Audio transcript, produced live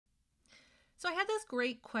So I had this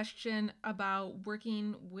great question about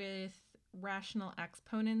working with rational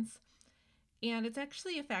exponents, and it's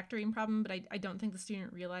actually a factoring problem, but I don't think the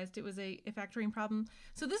student realized it was a factoring problem.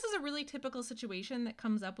 So this is a really typical situation that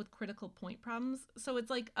comes up with critical point problems. So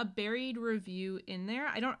it's like a buried review in there.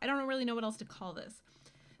 I don't really know what else to call this.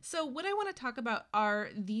 So what I want to talk about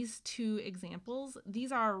are these two examples.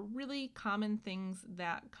 These are really common things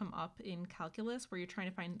that come up in calculus where you're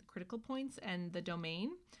trying to find the critical points and the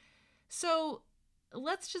domain. So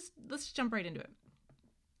let's jump right into it.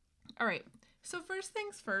 All right. So first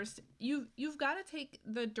things first, you've got to take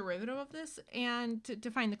the derivative of this and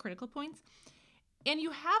to find the critical points. And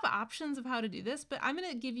you have options of how to do this, but I'm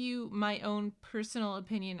going to give you my own personal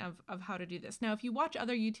opinion of how to do this. Now, if you watch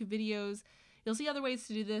other YouTube videos, you'll see other ways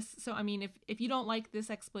to do this. So, I mean, if you don't like this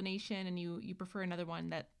explanation and you prefer another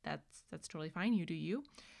one, that's totally fine. You do you.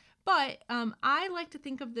 But I like to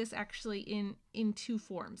think of this actually in two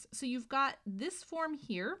forms. So you've got this form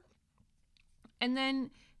here, and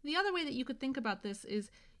then the other way that you could think about this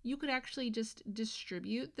is you could actually just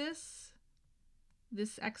distribute this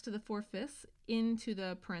x to the 4/5 into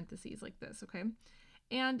the parentheses like this, okay?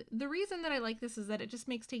 And the reason that I like this is that it just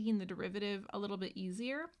makes taking the derivative a little bit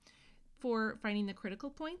easier for finding the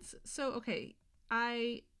critical points. So, okay,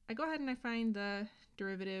 I go ahead and I find the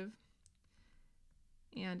derivative,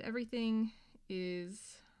 and everything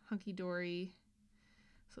is hunky-dory.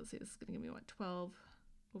 So let's see, this is going to give me what, 12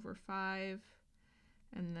 over 5,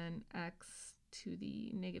 and then x to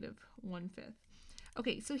the negative 1/5.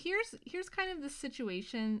 Okay, so here's kind of the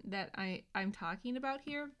situation that I'm talking about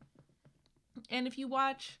here. And if you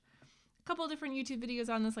watch a couple of different YouTube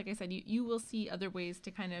videos on this, like I said, you will see other ways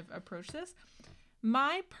to kind of approach this.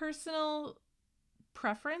 My personal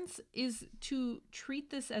preference is to treat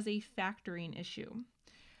this as a factoring issue.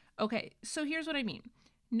 Okay, so here's what I mean.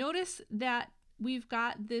 Notice that we've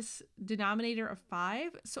got this denominator of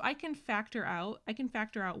 5, so I can factor out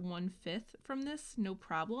 1/5 from this, no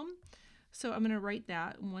problem. So I'm going to write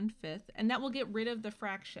that 1/5, and that will get rid of the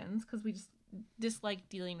fractions because we just dislike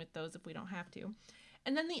dealing with those if we don't have to.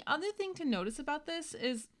 And then the other thing to notice about this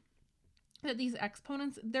is that these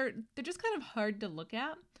exponents, they're just kind of hard to look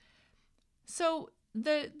at. So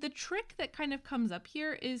the trick that kind of comes up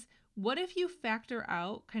here is, what if you factor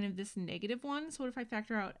out kind of this negative one? So what if I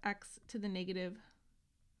factor out x to the negative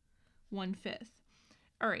 1/5?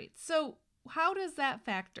 All right, so how does that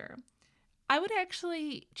factor? I would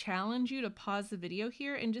actually challenge you to pause the video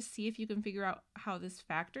here and just see if you can figure out how this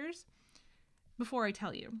factors before I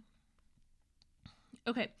tell you.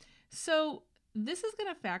 Okay, so this is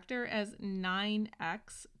going to factor as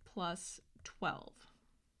 9x plus 12.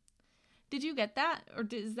 Did you get that, or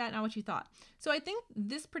is that not what you thought? So I think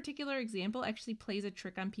this particular example actually plays a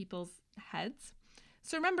trick on people's heads.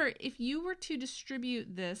 So remember, if you were to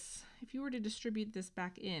distribute this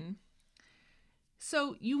back in,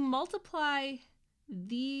 so you multiply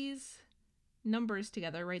these numbers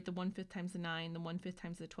together, right? The 1/5 times the 9, the 1/5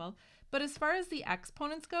 times the 12. But as far as the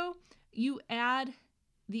exponents go, you add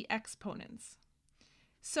the exponents.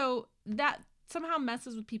 So that somehow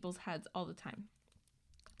messes with people's heads all the time.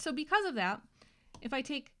 So because of that, if I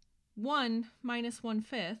take 1 minus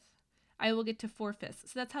 1/5, I will get to 4/5.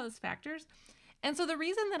 So that's how this factors. And so the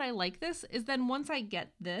reason that I like this is then once I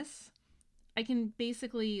get this, I can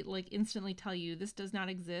basically like instantly tell you this does not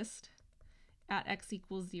exist at x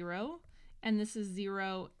equals 0, and this is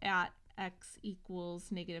 0 at x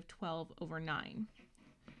equals negative 12 over 9.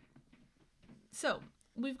 So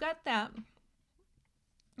we've got that.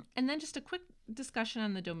 And then just a quick discussion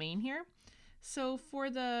on the domain here. So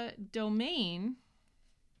for the domain,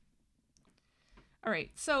 all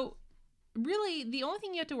right, so really the only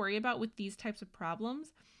thing you have to worry about with these types of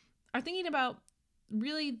problems are thinking about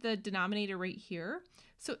really the denominator right here.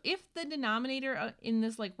 So if the denominator in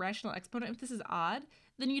this like rational exponent, if this is odd,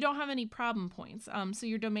 then you don't have any problem points. So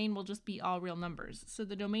your domain will just be all real numbers. So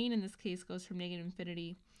the domain in this case goes from negative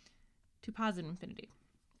infinity to positive infinity.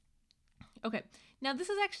 Okay, now this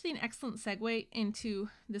is actually an excellent segue into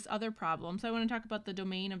this other problem. So I want to talk about the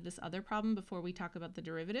domain of this other problem before we talk about the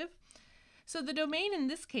derivative. So the domain in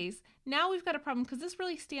this case, now we've got a problem because this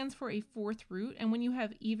really stands for a fourth root, and when you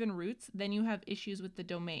have even roots, then you have issues with the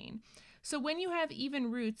domain. So when you have even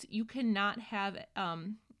roots, you cannot have,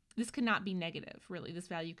 this cannot be negative, really. This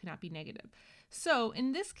value cannot be negative. So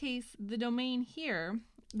in this case, the domain here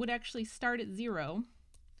would actually start at 0,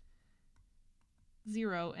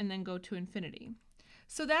 and then go to infinity.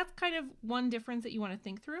 So that's kind of one difference that you want to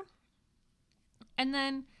think through. And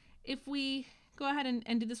then if we go ahead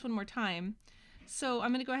and do this one more time, so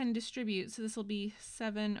I'm going to go ahead and distribute. So this will be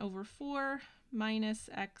 7 over 4 minus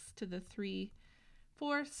x to the 3/4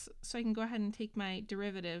 fourths, so I can go ahead and take my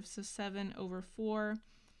derivative. So 7 over 4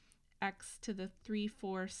 x to the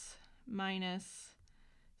 3/4 minus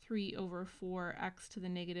 3 over 4 x to the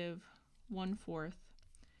negative 1/4.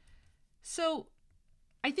 So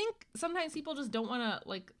I think sometimes people just don't want to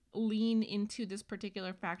like lean into this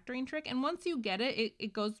particular factoring trick. And once you get it,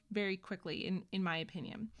 it goes very quickly in my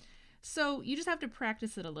opinion. So you just have to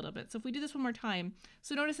practice it a little bit. So if we do this one more time,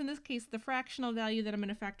 so notice in this case, the fractional value that I'm going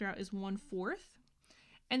to factor out is 1/4.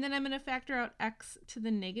 And then I'm going to factor out x to the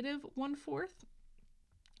negative 1/4,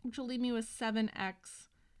 which will leave me with 7x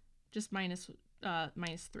just minus 3.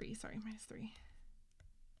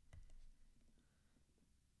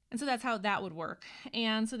 And so that's how that would work.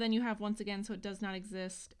 And so then you have, once again, so it does not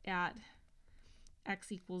exist at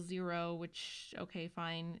x equals 0, which, okay,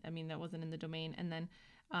 fine. I mean, that wasn't in the domain. And then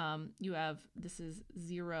you have, this is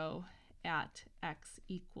 0 at x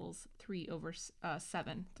equals 3 over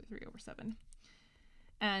 7.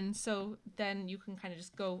 And so then you can kind of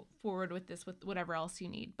just go forward with this with whatever else you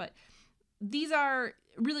need. But these are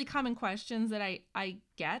really common questions that I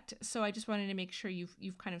get, so I just wanted to make sure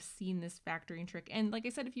you've kind of seen this factoring trick. And like I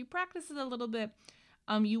said, if you practice it a little bit,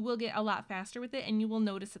 you will get a lot faster with it, and you will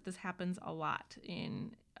notice that this happens a lot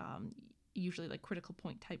in usually like critical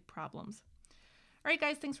point type problems. All right,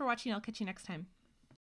 guys, thanks for watching. I'll catch you next time.